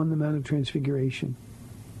him on the Mount of Transfiguration.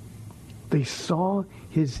 They saw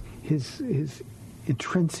his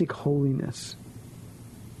intrinsic holiness.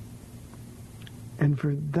 And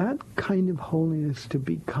for that kind of holiness to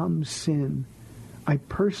become sin, I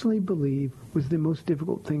personally believe was the most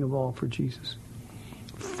difficult thing of all for Jesus.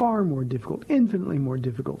 Far more difficult, infinitely more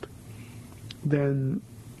difficult than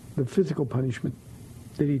the physical punishment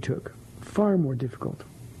that he took. Far more difficult.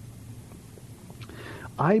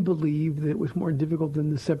 I believe that it was more difficult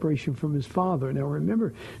than the separation from his Father. Now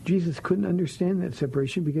remember, Jesus couldn't understand that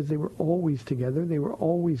separation because they were always together. They were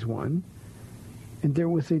always one. And there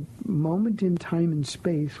was a moment in time and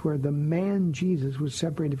space where the man Jesus was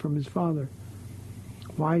separated from his Father.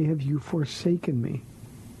 Why have you forsaken me?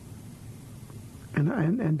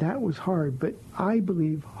 And that was hard. But I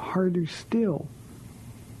believe harder still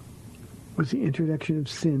was the introduction of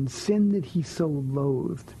sin. Sin that he so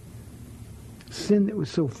loathed. Sin that was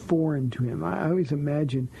so foreign to him. I always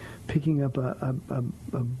imagine picking up a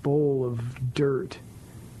bowl of dirt,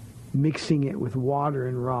 mixing it with water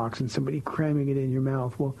and rocks, and somebody cramming it in your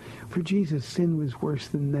mouth. Well, for Jesus, sin was worse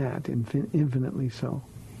than that, infinitely so.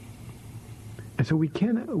 And so we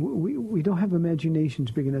don't have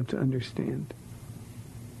imaginations big enough to understand.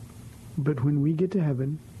 But when we get to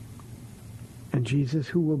heaven, and Jesus,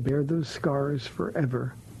 who will bear those scars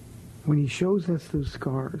forever, when he shows us those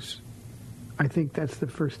scars, I think that's the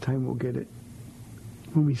first time we'll get it.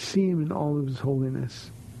 When we see him in all of his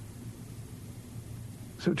holiness.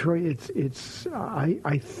 So Troy,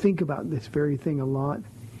 I think about this very thing a lot.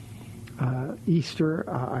 Easter,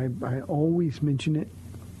 I always mention it.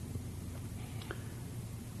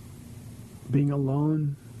 Being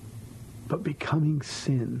alone, but becoming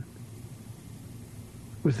sin,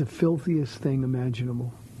 was the filthiest thing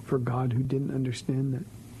imaginable for God, who didn't understand that.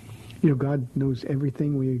 God knows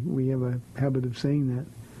everything. We have a habit of saying that.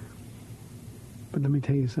 But let me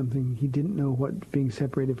tell you something. He didn't know what being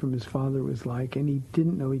separated from his Father was like, and he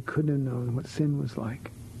couldn't have known what sin was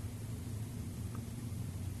like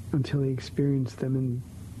until he experienced them, and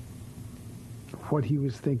what he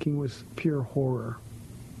was thinking was pure horror.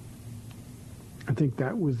 I think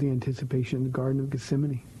that was the anticipation in the Garden of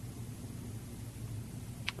Gethsemane.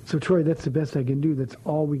 So, Troy, that's the best I can do. That's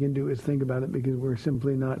all we can do is think about it, because we're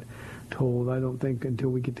simply not told. I don't think until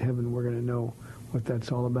we get to heaven we're going to know what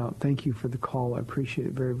that's all about. Thank you for the call. I appreciate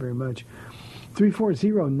it very, very much.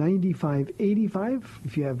 340-9585.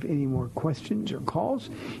 If you have any more questions or calls,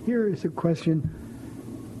 here's a question.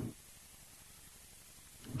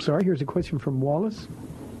 Here's a question from Wallace.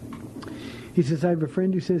 He says, I have a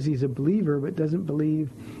friend who says he's a believer but doesn't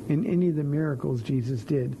believe in any of the miracles Jesus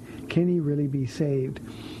did. Can he really be saved?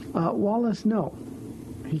 Wallace, no.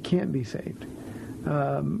 He can't be saved.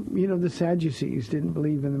 The Sadducees didn't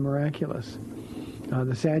believe in the miraculous.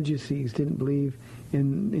 The Sadducees didn't believe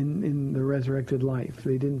in the resurrected life.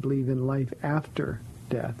 They didn't believe in life after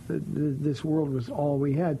death. This world was all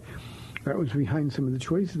we had. That was behind some of the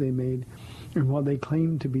choices they made. And while they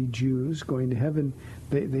claimed to be Jews going to heaven,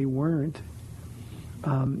 they weren't.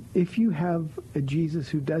 If you have a Jesus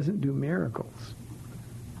who doesn't do miracles,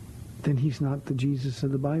 then he's not the Jesus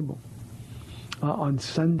of the Bible. On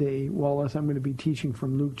Sunday, Wallace, I'm going to be teaching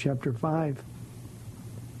from Luke chapter 5.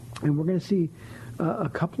 And we're going to see a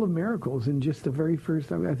couple of miracles in just the very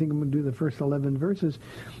first, I think I'm going to do the first 11 verses.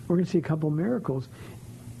 We're going to see a couple of miracles.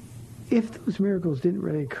 If those miracles didn't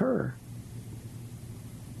really occur,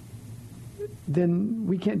 then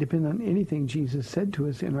we can't depend on anything Jesus said to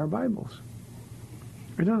us in our Bibles.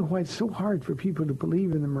 I don't know why it's so hard for people to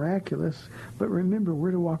believe in the miraculous, but remember,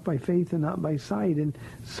 we're to walk by faith and not by sight. And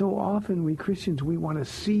so often we Christians, we want to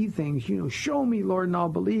see things, show me, Lord, and I'll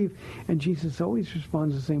believe. And Jesus always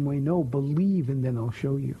responds the same way, no, believe and then I'll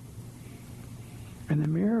show you. And the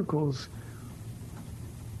miracles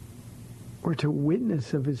were to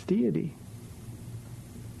witness of his deity.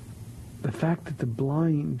 The fact that the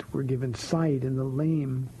blind were given sight and the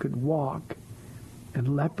lame could walk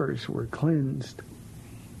and lepers were cleansed,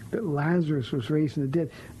 that Lazarus was raised from the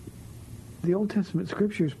dead. The Old Testament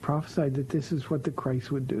scriptures prophesied that this is what the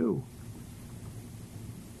Christ would do.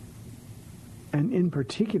 and in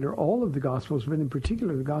particular, all of the Gospels, but in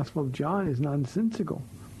particular the Gospel of John, is nonsensical.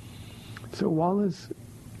 So Wallace,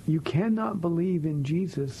 you cannot believe in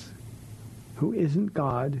Jesus, who isn't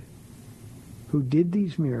God, who did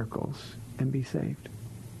these miracles, and be saved.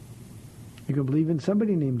 You can believe in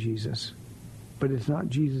somebody named Jesus, but it's not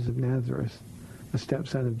Jesus of Nazareth, a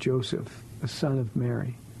stepson of Joseph, a son of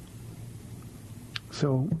Mary.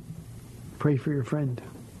 So pray for your friend.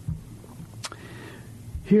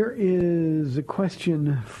 Here is a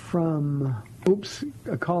question from,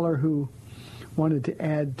 a caller who wanted to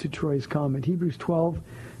add to Troy's comment. Hebrews 12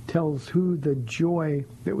 tells who the joy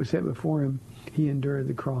that was set before him, he endured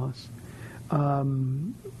the cross.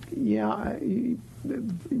 The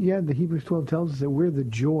Hebrews 12 tells us that we're the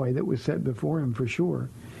joy that was set before him for sure,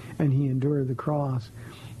 and he endured the cross.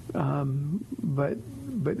 But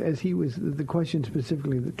as he was, the question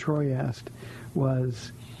specifically that Troy asked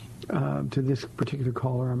was, to this particular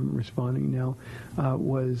caller I'm responding now,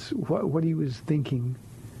 was what he was thinking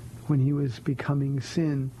when he was becoming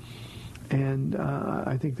sin. And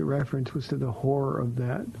I think the reference was to the horror of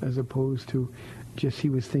that, as opposed to just he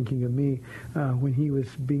was thinking of me when he was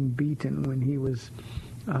being beaten, when he was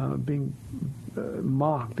being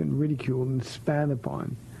mocked and ridiculed and spat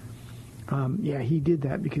upon. He did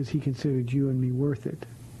that because he considered you and me worth it.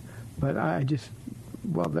 But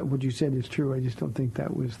what you said is true. I just don't think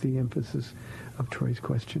that was the emphasis of Troy's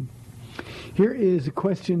question. Here is a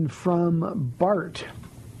question from Bart.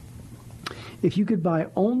 If you could buy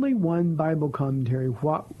only one Bible commentary,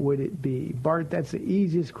 what would it be? Bart, that's the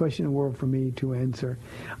easiest question in the world for me to answer.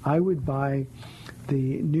 I would buy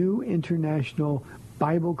the New International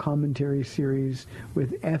Bible Commentary Series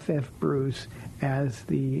with F.F. Bruce as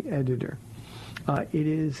the editor. It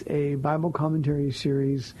is a Bible commentary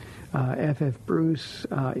series. F.F. Bruce,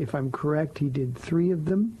 if I'm correct, he did 3 of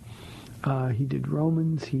them. He did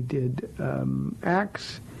Romans, he did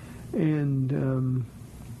Acts, and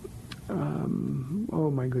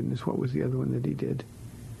oh my goodness, what was the other one that he did?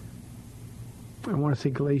 I want to say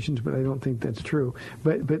Galatians, but I don't think that's true.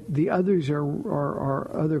 But the others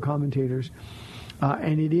are other commentators.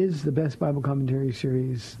 And it is the best Bible commentary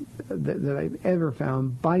series that I've ever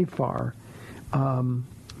found by far.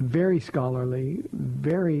 Very scholarly,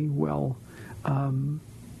 very well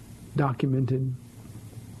documented.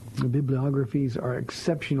 The bibliographies are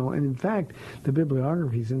exceptional. And in fact, the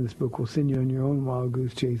bibliographies in this book will send you on your own wild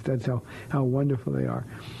goose chase. That's how wonderful they are.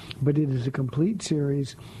 But it is a complete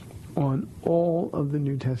series on all of the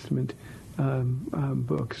New Testament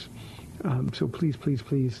books. So please,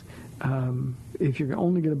 if you're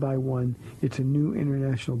only going to buy one, it's a New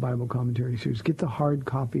International Bible Commentary Series. Get the hard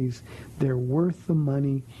copies. They're worth the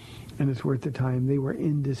money, and it's worth the time. They were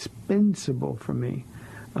indispensable for me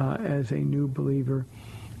as a new believer,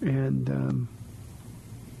 and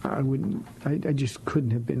I just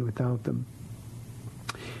couldn't have been without them.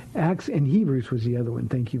 Acts and Hebrews was the other one.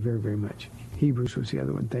 Thank you very, very much. Hebrews was the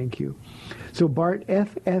other one. Thank you. So Bart,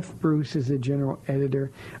 F.F. Bruce is the general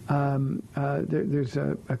editor. There's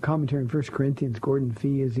a commentary in 1 Corinthians. Gordon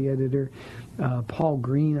Fee is the editor. Paul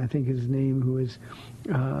Green, I think is his name, who is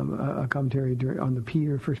a commentary on the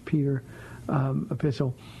 1 Peter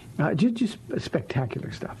epistle. Just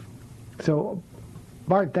spectacular stuff. So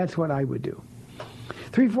Bart, that's what I would do.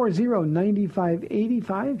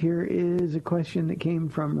 340-9585. Here is a question that came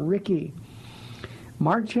from Ricky.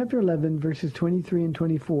 Mark chapter 11, verses 23 and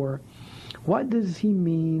 24. What does he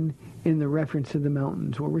mean in the reference to the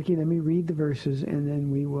mountains? Well, Ricky, let me read the verses, and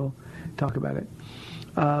then we will talk about it.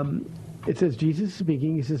 It says, Jesus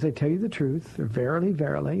speaking, he says, I tell you the truth, or verily,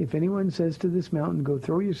 verily, if anyone says to this mountain, go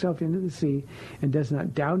throw yourself into the sea, and does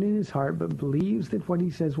not doubt in his heart, but believes that what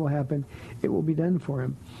he says will happen, it will be done for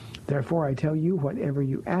him. Therefore, I tell you, whatever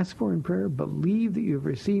you ask for in prayer, believe that you have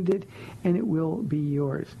received it, and it will be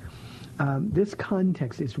yours. This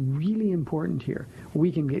context is really important here.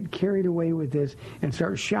 We can get carried away with this and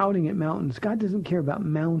start shouting at mountains. God doesn't care about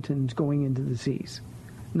mountains going into the seas.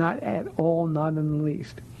 Not at all, not in the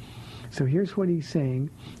least. So here's what he's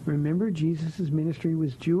saying. Remember, Jesus' ministry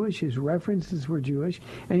was Jewish. His references were Jewish.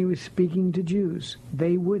 And he was speaking to Jews.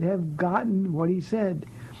 They would have gotten what he said.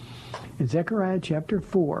 In Zechariah chapter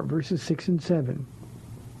 4, verses 6 and 7,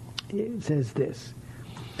 it says this.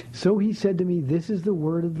 So he said to me, this is the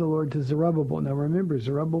word of the Lord to Zerubbabel. Now remember,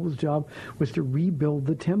 Zerubbabel's job was to rebuild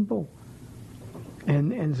the temple.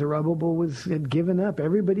 And Zerubbabel had given up.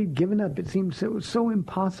 Everybody had given up. It seemed so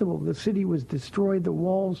impossible. The city was destroyed. The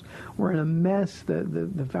walls were in a mess.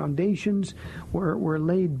 The foundations were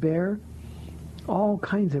laid bare. All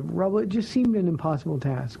kinds of rubble. It just seemed an impossible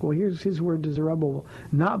task. Well, here's his word to Zerubbabel.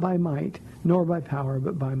 Not by might, nor by power,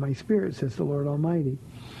 but by my Spirit, says the Lord Almighty.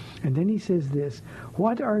 And then he says this,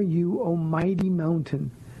 what are you, O mighty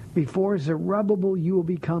mountain? Before Zerubbabel you will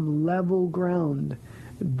become level ground.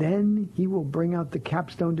 Then he will bring out the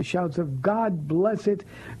capstone to shouts of, God bless it,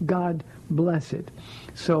 God bless it.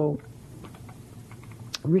 So,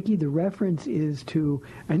 Ricky, the reference is to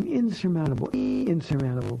an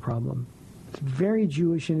insurmountable problem. It's very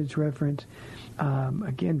Jewish in its reference.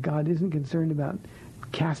 Again, God isn't concerned about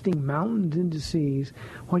casting mountains into seas.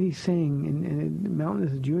 What he's saying, and a mountain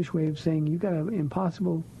is a Jewish way of saying, you've got an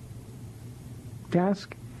impossible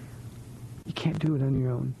task. You can't do it on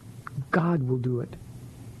your own. God will do it.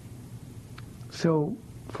 So,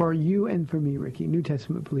 for you and for me, Ricky, New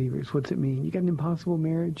Testament believers, what's it mean? You got an impossible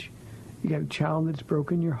marriage? You got a child that's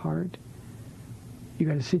broken your heart? You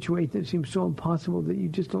got a situation that seems so impossible that you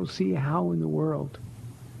just don't see how in the world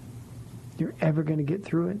you're ever going to get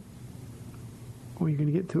through it? Or you're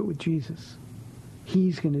going to get through it with Jesus.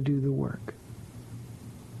 He's going to do the work.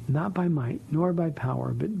 Not by might, nor by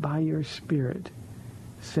power, but by your Spirit,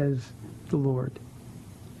 says the Lord.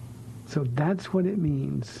 So that's what it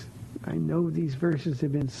means. I know these verses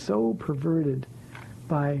have been so perverted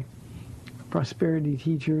by prosperity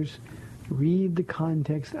teachers. Read the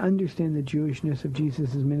context, understand the Jewishness of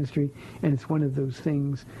Jesus' ministry, and it's one of those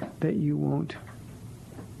things that you won't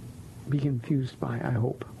be confused by, I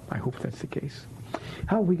hope. I hope that's the case.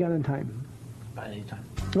 How have we got on time? By any time.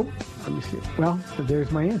 Oh, let me see. Well,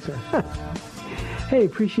 there's my answer. Hey,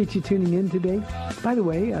 appreciate you tuning in today. By the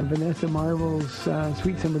way, Vanessa Marvel's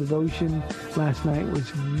Sweet Summer Devotion last night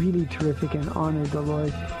was really terrific and honored the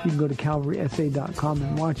Lord. You can go to calvarysa.com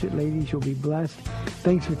and watch it, ladies. You'll be blessed.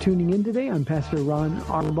 Thanks for tuning in today. I'm Pastor Ron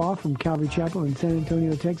Arbaugh from Calvary Chapel in San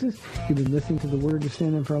Antonio, Texas. You've been listening to The Word to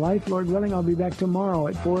Stand In for Life. Lord willing, I'll be back tomorrow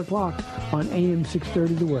at 4 o'clock on AM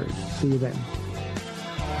 630 The Word. See you then.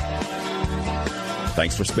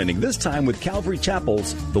 Thanks for spending this time with Calvary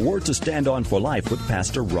Chapel's The Word to Stand On for Life with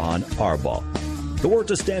Pastor Ron Arbaugh. The Word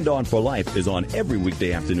to Stand On for Life is on every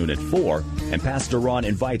weekday afternoon at 4, and Pastor Ron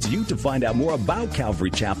invites you to find out more about Calvary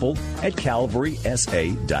Chapel at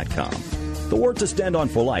calvarysa.com. The Word to Stand On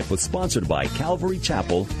for Life was sponsored by Calvary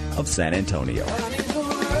Chapel of San Antonio.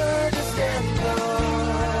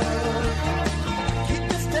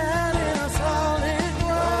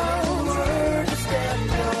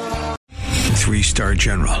 Three-star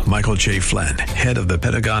General Michael J. Flynn, head of the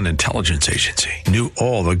Pentagon Intelligence Agency, knew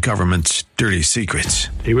all the government's dirty secrets.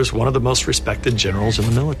 He was one of the most respected generals in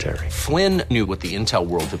the military. Flynn knew what the intel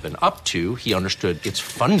world had been up to. He understood its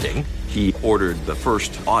funding. He ordered the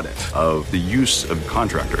first audit of the use of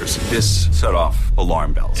contractors. This set off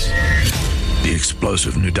alarm bells. The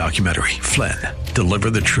explosive new documentary, Flynn,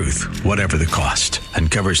 Deliver the Truth, Whatever the Cost,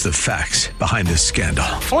 uncovers the facts behind this scandal.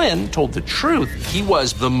 Flynn told the truth. He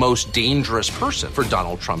was the most dangerous person for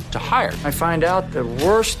Donald Trump to hire. I find out the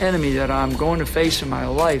worst enemy that I'm going to face in my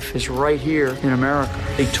life is right here in America.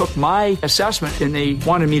 They took my assessment and they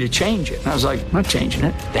wanted me to change it. And I was like, I'm not changing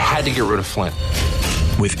it. They had to get rid of Flynn.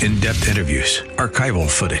 With in-depth interviews, archival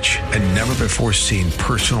footage, and never-before-seen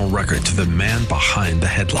personal records of the man behind the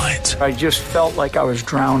headlines. I just felt like I was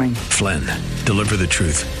drowning. Flynn, Deliver the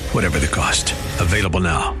Truth, Whatever the Cost. Available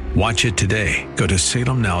now. Watch it today. Go to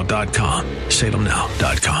salemnow.com.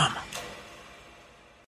 salemnow.com.